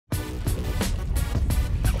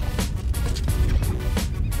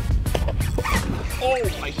Oh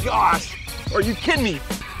my gosh. Are you kidding me?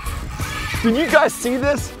 Did you guys see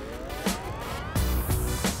this?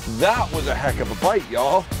 That was a heck of a bite,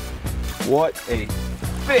 y'all. What a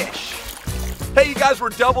fish. Hey, you guys, we're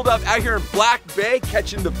doubled up out here in Black Bay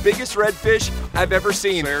catching the biggest redfish I've ever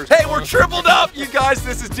seen. Hey, we're tripled up, you guys.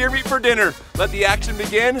 This is Deer Meat for Dinner. Let the action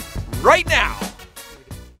begin right now.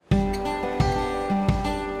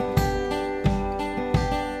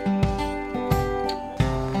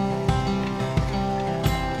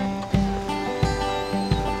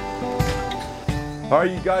 All right,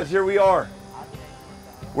 you guys, here we are.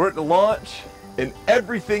 We're at the launch, and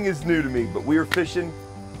everything is new to me, but we are fishing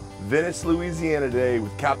Venice, Louisiana today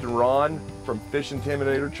with Captain Ron from Fish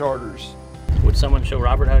Intimidator Charters. Would someone show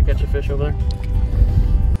Robert how to catch a fish over there?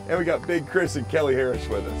 And we got Big Chris and Kelly Harris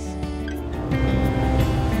with us.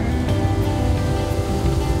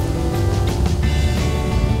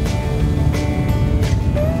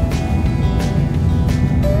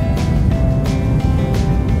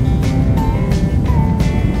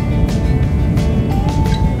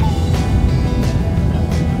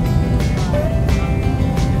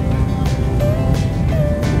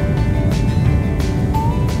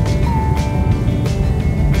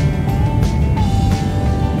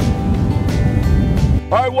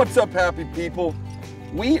 What's up, happy people?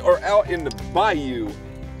 We are out in the bayou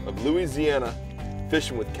of Louisiana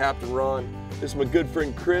fishing with Captain Ron. This is my good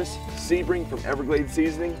friend Chris Sebring from Everglades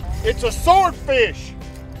Seasoning. It's a swordfish.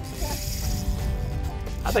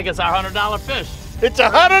 I think it's our $100 fish. It's a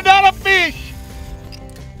 $100 fish.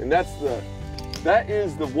 And that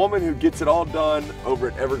is the woman who gets it all done over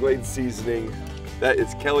at Everglades Seasoning. That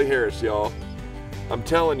is Kelly Harris, y'all. I'm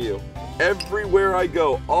telling you, everywhere I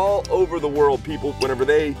go, all over the world, people, whenever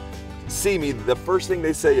they see me, the first thing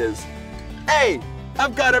they say is, hey,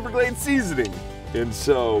 I've got Everglades Seasoning. And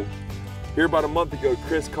so, here about a month ago,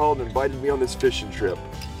 Chris called and invited me on this fishing trip.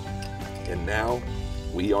 And now,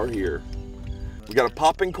 we are here. We got a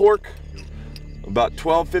popping cork, about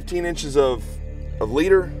 12, 15 inches of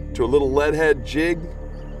leader to a little lead head jig.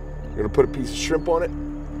 We're gonna put a piece of shrimp on it.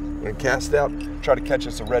 We're gonna cast out, try to catch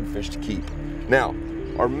us a redfish to keep. Now,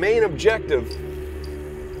 our main objective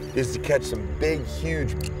is to catch some big,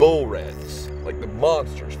 huge bull reds, like the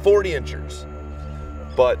monsters, 40 inchers.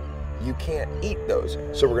 But you can't eat those.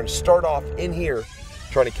 So we're gonna start off in here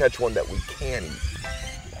trying to catch one that we can eat.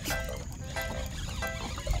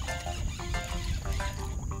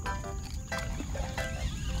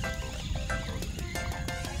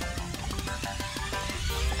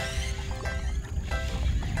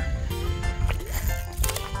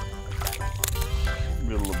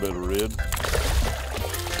 A little bit of red.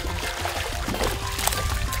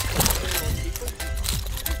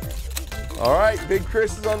 All right, Big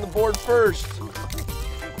Chris is on the board first.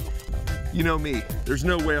 You know me, there's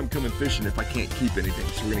no way I'm coming fishing if I can't keep anything.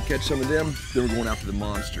 So we're gonna catch some of them, then we're going after the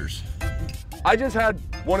monsters. I just had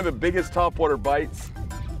one of the biggest topwater bites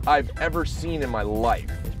I've ever seen in my life.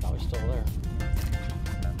 He's probably still there.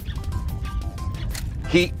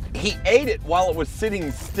 He ate it while it was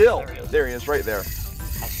sitting still. There he is, right there.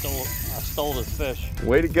 I stole his fish.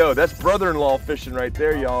 Way to go. That's brother-in-law fishing right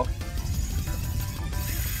there, y'all.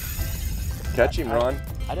 Catch him, Ron.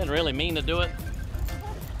 I didn't really mean to do it.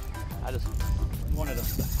 I just wanted to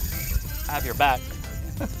have your back.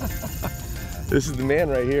 This is the man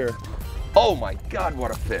right here. Oh my God, what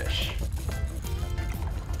a fish.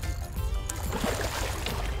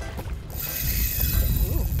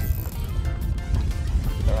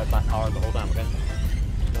 They're right by power the whole time, okay?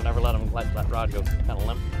 Don't ever let them let that rod go kind of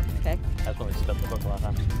limp. Okay. That's when we spit the hook a lot of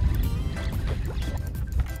times.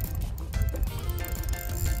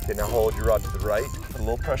 Okay, now hold your rod to the right. Put a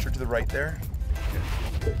little pressure to the right there.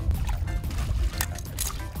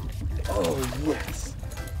 Oh, yes.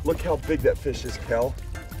 Look how big that fish is, Kel.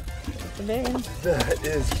 It's a big one. That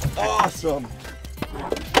is awesome.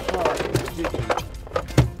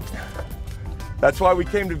 That's why we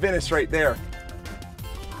came to Venice right there.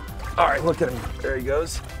 All right, look at him. There he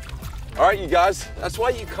goes. All right, you guys, that's why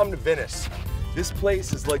you come to Venice. This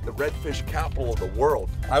place is like the redfish capital of the world.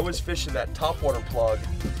 I was fishing that topwater plug,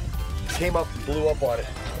 came up and blew up on it.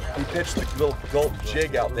 We pitched the little gulp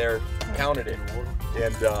jig out there, counted it,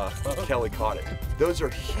 and Kelly caught it. Those are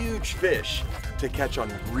huge fish to catch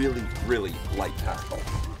on really, really light tackle.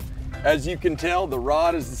 As you can tell, the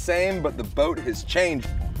rod is the same, but the boat has changed.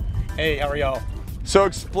 Hey, how are y'all? So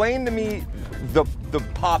explain to me the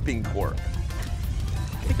popping cork.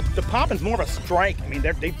 I think the popping's more of a strike. I mean,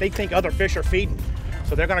 they think other fish are feeding,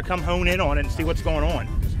 so they're gonna come hone in on it and see what's going on.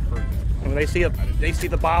 And when they see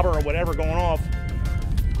the bobber or whatever going off,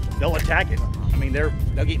 they'll attack it. I mean, they'll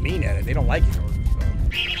get mean at it. They don't like it.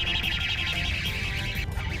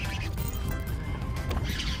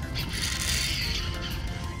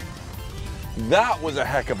 That was a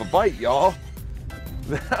heck of a bite, y'all.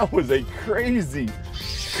 That was a crazy,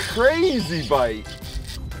 crazy bite.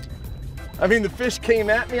 I mean, the fish came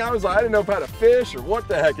at me. I was like, I didn't know if I had a fish or what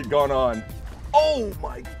the heck had gone on. Oh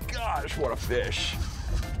my gosh, what a fish.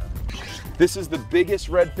 This is the biggest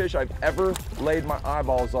redfish I've ever laid my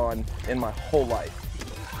eyeballs on in my whole life.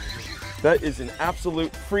 That is an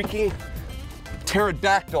absolute freaking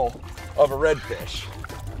pterodactyl of a redfish.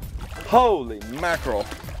 Holy mackerel.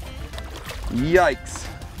 Yikes.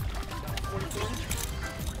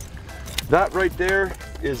 That right there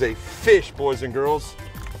is a fish, boys and girls.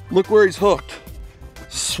 Look where he's hooked.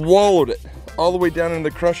 Swallowed it all the way down in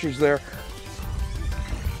the crushers there.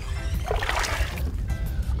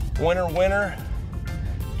 Winner, winner,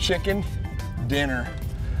 chicken dinner.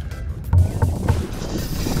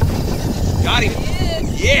 Got him.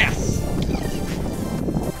 Yes.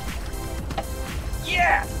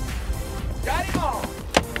 Yes. Got him all.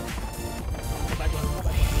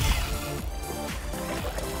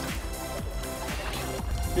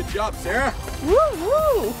 Good job, Sarah. Woo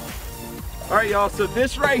woo! All right, y'all, so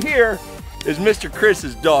this right here is Mr.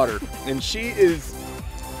 Chris's daughter, and she is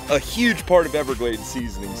a huge part of Everglades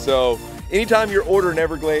seasoning. So anytime you're ordering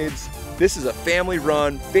Everglades, this is a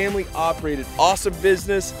family-run, family-operated, awesome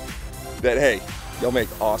business that, hey, y'all make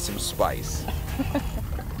awesome spice.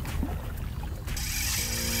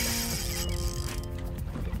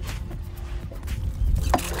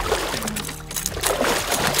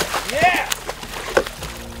 Yeah!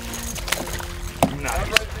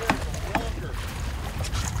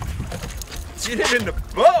 Get it in the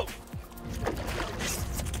boat!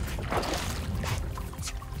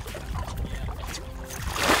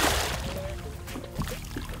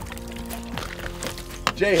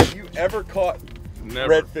 Jay, have you ever caught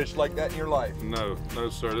redfish like that in your life? No, no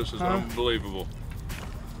sir, this is unbelievable.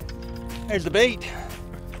 There's the bait.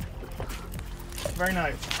 Very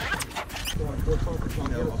nice.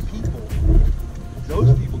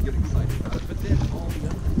 Those people get excited about it, but then all the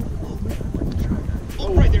other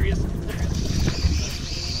Oh, right there he is. He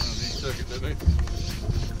took it, didn't he?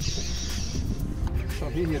 So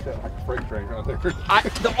he hit that like a freight train right there.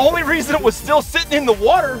 The only reason it was still sitting in the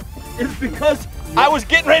water is because I was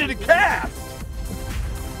getting ready to cast.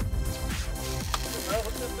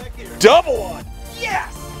 Double one.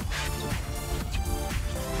 Yes.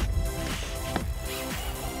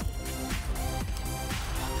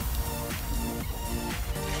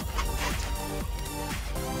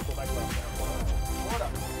 What a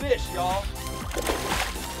fish, y'all.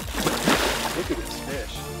 Look at this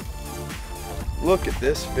fish. Look at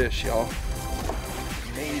this fish, y'all.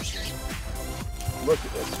 Amazing. Look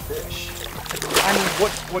at this fish. I mean,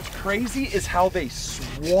 what's crazy is how they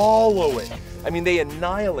swallow it. I mean, they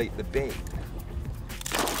annihilate the bait.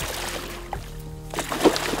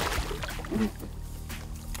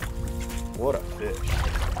 What a fish.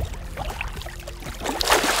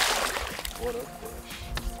 What a fish.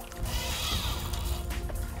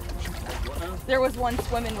 There was one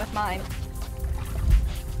swimming with mine.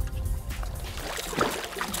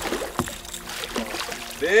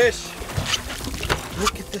 Fish.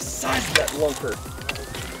 Look at the size of that lunker.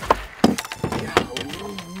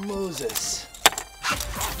 Golly Moses.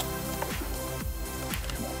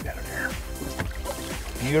 Come on, get in there.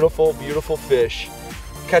 Beautiful, beautiful fish.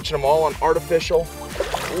 Catching them all on artificial.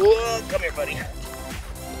 Whoa, come here, buddy.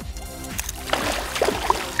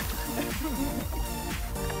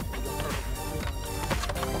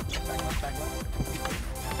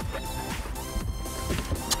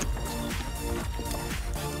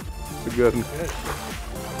 It's a good one.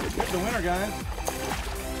 It's the winner, guys.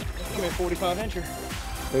 Give me a 45 incher.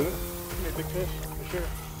 Is it? Give me a big fish, for sure.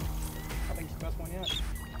 I think it's the best one yet.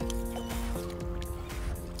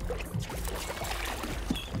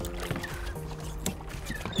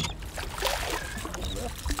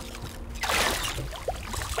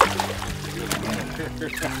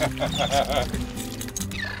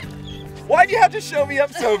 Why'd you have to show me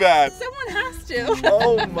up so bad? Someone has to.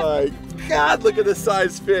 Oh my God, look at the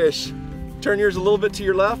size fish. Turn yours a little bit to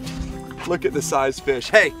your left. Look at the size fish.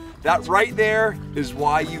 Hey, that right there is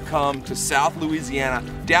why you come to South Louisiana,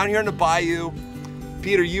 down here in the bayou.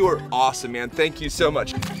 Peter, you are awesome, man. Thank you so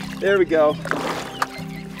much. There we go.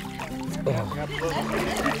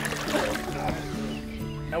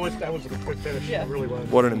 That was a quick finish. Yeah. It really was.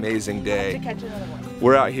 What an amazing day. To catch another one.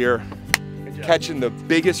 We're out here Good job. catching the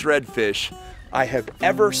biggest redfish I have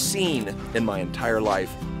ever seen in my entire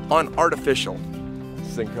life on artificial. This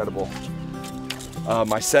is incredible.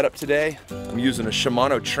 My setup today, I'm using a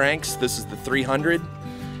Shimano Tranx. This is the 300.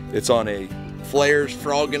 It's on a Flares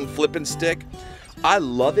Froggen flipping stick. I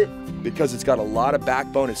love it because it's got a lot of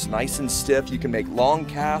backbone. It's nice and stiff. You can make long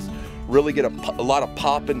casts, really get a lot of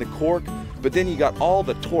pop in the cork, but then you got all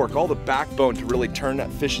the torque, all the backbone to really turn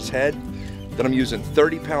that fish's head. Then I'm using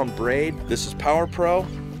 30-pound braid. This is Power Pro,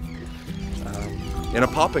 and a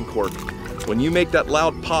popping cork. When you make that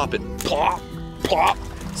loud pop, it plop, plop,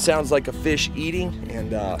 sounds like a fish eating,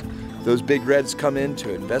 and those big reds come in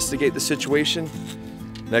to investigate the situation.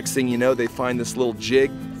 Next thing you know, they find this little jig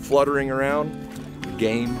fluttering around.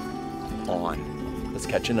 Game on. Let's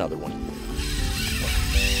catch another one.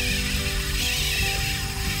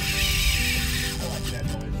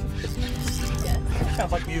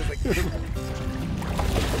 Sounds like music.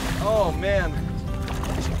 Oh man.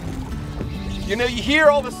 You know, you hear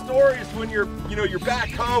all the stories when you're back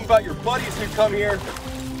home about your buddies who come here,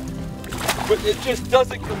 but it just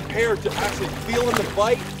doesn't compare to actually feeling the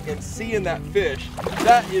bite and seeing that fish.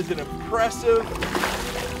 That is an impressive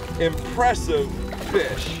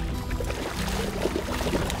fish.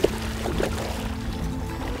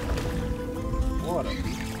 What an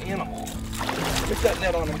animal. Put that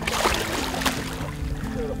net on him.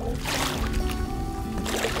 Incredible.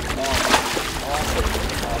 Awesome.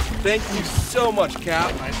 Thank you so much,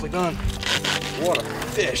 Cap. Nicely done. What a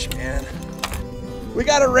fish, man. We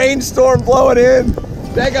got a rainstorm blowing in.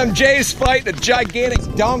 Daggum Jay's fighting a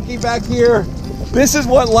gigantic donkey back here. This is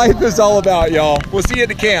what life is all about, y'all. We'll see you at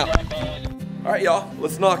the camp. All right, y'all,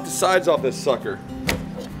 let's knock the sides off this sucker.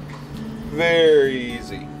 Very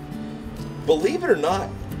easy. Believe it or not,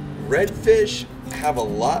 redfish have a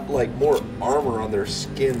lot more armor on their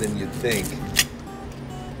skin than you'd think.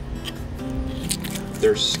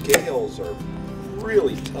 Their scales are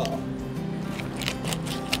really tough.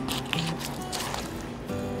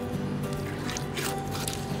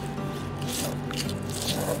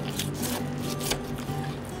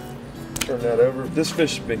 Turn that over. This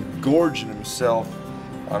fish has been gorging himself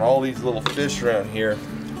on all these little fish around here.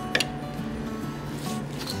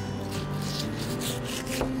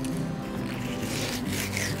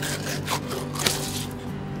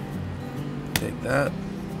 Take that,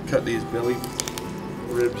 cut these belly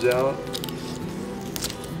ribs out.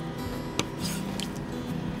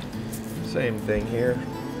 Same thing here.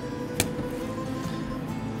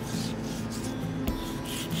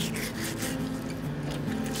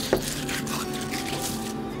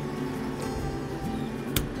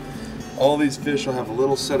 All these fish will have a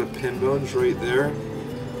little set of pin bones right there.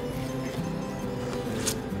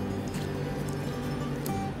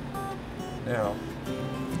 Now,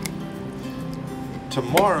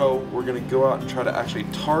 tomorrow we're going to go out and try to actually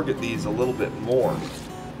target these a little bit more.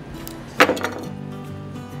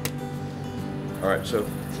 Alright, so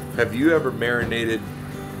have you ever marinated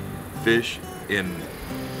fish in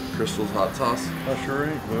Crystal's hot sauce? I sure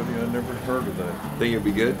ain't, buddy. I never heard of that. Think it'd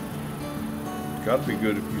be good? Gotta be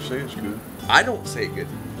good if you say it's good. I don't say good.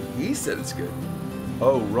 He said it's good.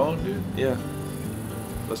 Oh, Ron did? Yeah.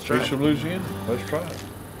 Let's try Fish it. from Louisiana? Let's try it.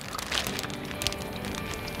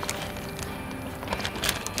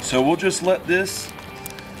 So we'll just let this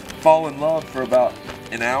fall in love for about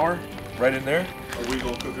an hour, right in there. Are we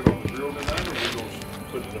gonna cook it on the grill tonight, or are we gonna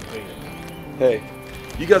put it in a pan? Hey,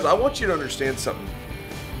 you guys, I want you to understand something.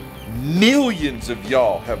 Millions of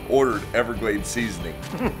y'all have ordered Everglades seasoning.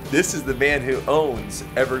 This is the man who owns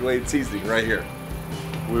Everglades seasoning right here.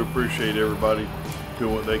 We appreciate everybody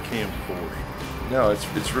doing what they can for us. No,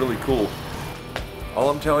 it's really cool. All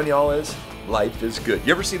I'm telling y'all is, life is good.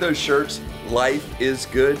 You ever see those shirts, life is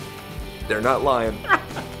good? They're not lying.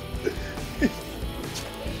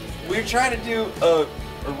 We're trying to do a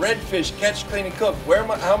redfish catch, clean, and cook.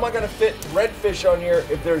 How am I gonna fit redfish on here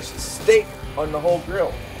if there's steak on the whole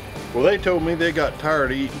grill? Well, they told me they got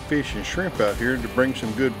tired of eating fish and shrimp out here to bring some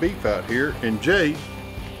good beef out here. And Jay,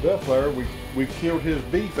 Bellflower, we killed his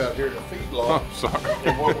beef out here at the feedlot. I'm sorry.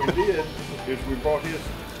 And what we did is we brought his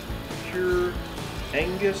pure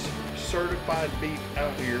Angus certified beef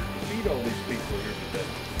out here to feed all these people here today.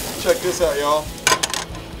 Check this out, y'all.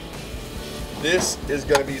 This is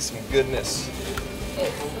gonna be some goodness.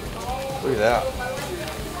 Look at that.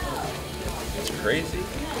 It's crazy.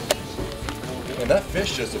 And that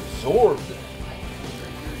fish just absorbed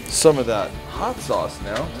some of that hot sauce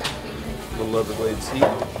now. Little Everglades heat.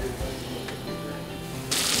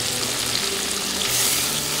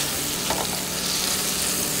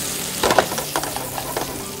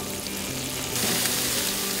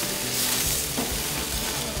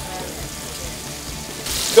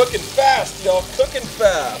 Cooking fast, y'all, cooking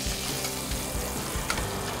fast.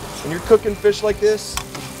 When you're cooking fish like this,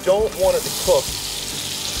 you don't want it to cook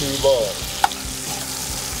too long.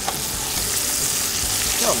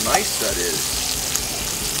 Look how nice that is.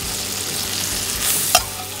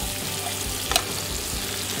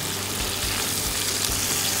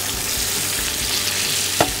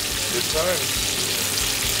 Good times.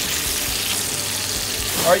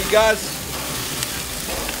 All right, you guys.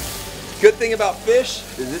 Good thing about fish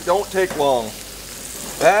is it don't take long.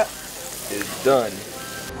 That is done.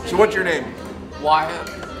 So what's your name? Wyatt.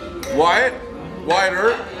 Wyatt? Wyatt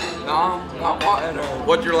Earp? No, not Wyatt.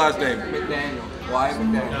 What's your last name? McDaniel. Wyatt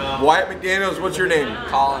McDaniel. Wyatt McDaniels. What's your name?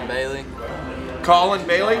 Colin Bailey. Colin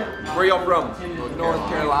Bailey? Where y'all from? North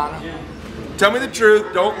Carolina. Tell me the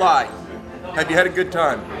truth, don't lie. Have you had a good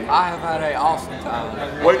time? I have had an awesome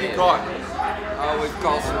time. What have you caught? We've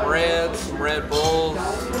caught some reds, some Red Bulls,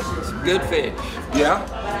 some good fish. Yeah?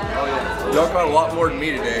 Oh yeah. Y'all caught a lot more than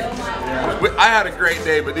me today. I had a great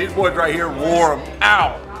day, but these boys right here wore them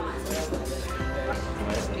out.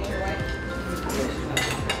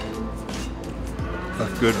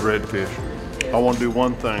 That's good redfish. I want to do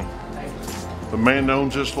one thing. The man that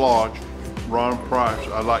owns this lodge, Ron Price,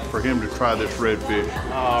 I'd like for him to try this redfish.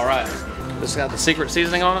 All right. This got the secret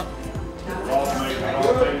seasoning on it?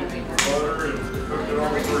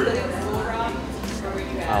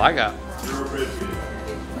 I like that.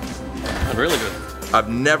 That's really good. I've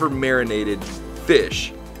never marinated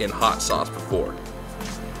fish in hot sauce before.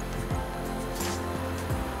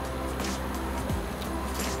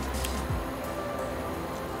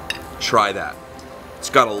 Try that. It's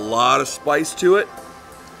got a lot of spice to it,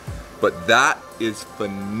 but that is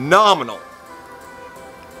phenomenal.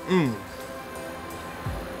 Mmm.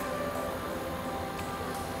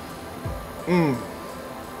 Mmm.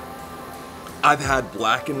 I've had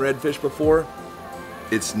blackened redfish before.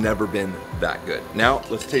 It's never been that good. Now,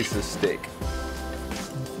 let's taste this steak.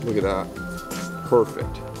 Look at that.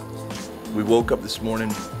 Perfect. We woke up this morning,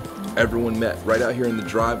 everyone met right out here in the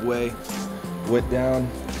driveway, went down,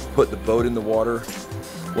 put the boat in the water,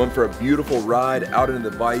 went for a beautiful ride out into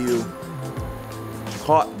the bayou,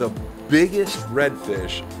 caught the biggest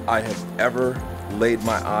redfish I have ever laid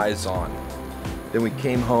my eyes on. Then we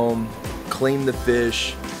came home, cleaned the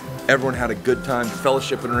fish, everyone had a good time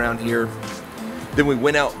fellowshipping around here. Then we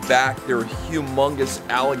went out back, there were humongous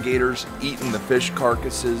alligators eating the fish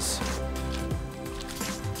carcasses.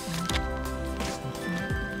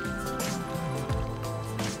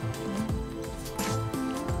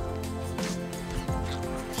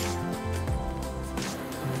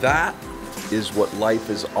 That is what life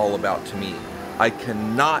is all about to me. I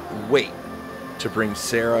cannot wait to bring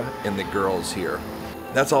Sarah and the girls here.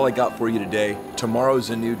 That's all I got for you today. Tomorrow's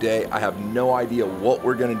a new day. I have no idea what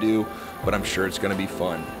we're gonna do, but I'm sure it's gonna be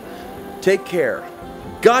fun. Take care,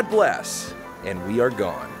 God bless, and we are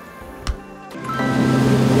gone.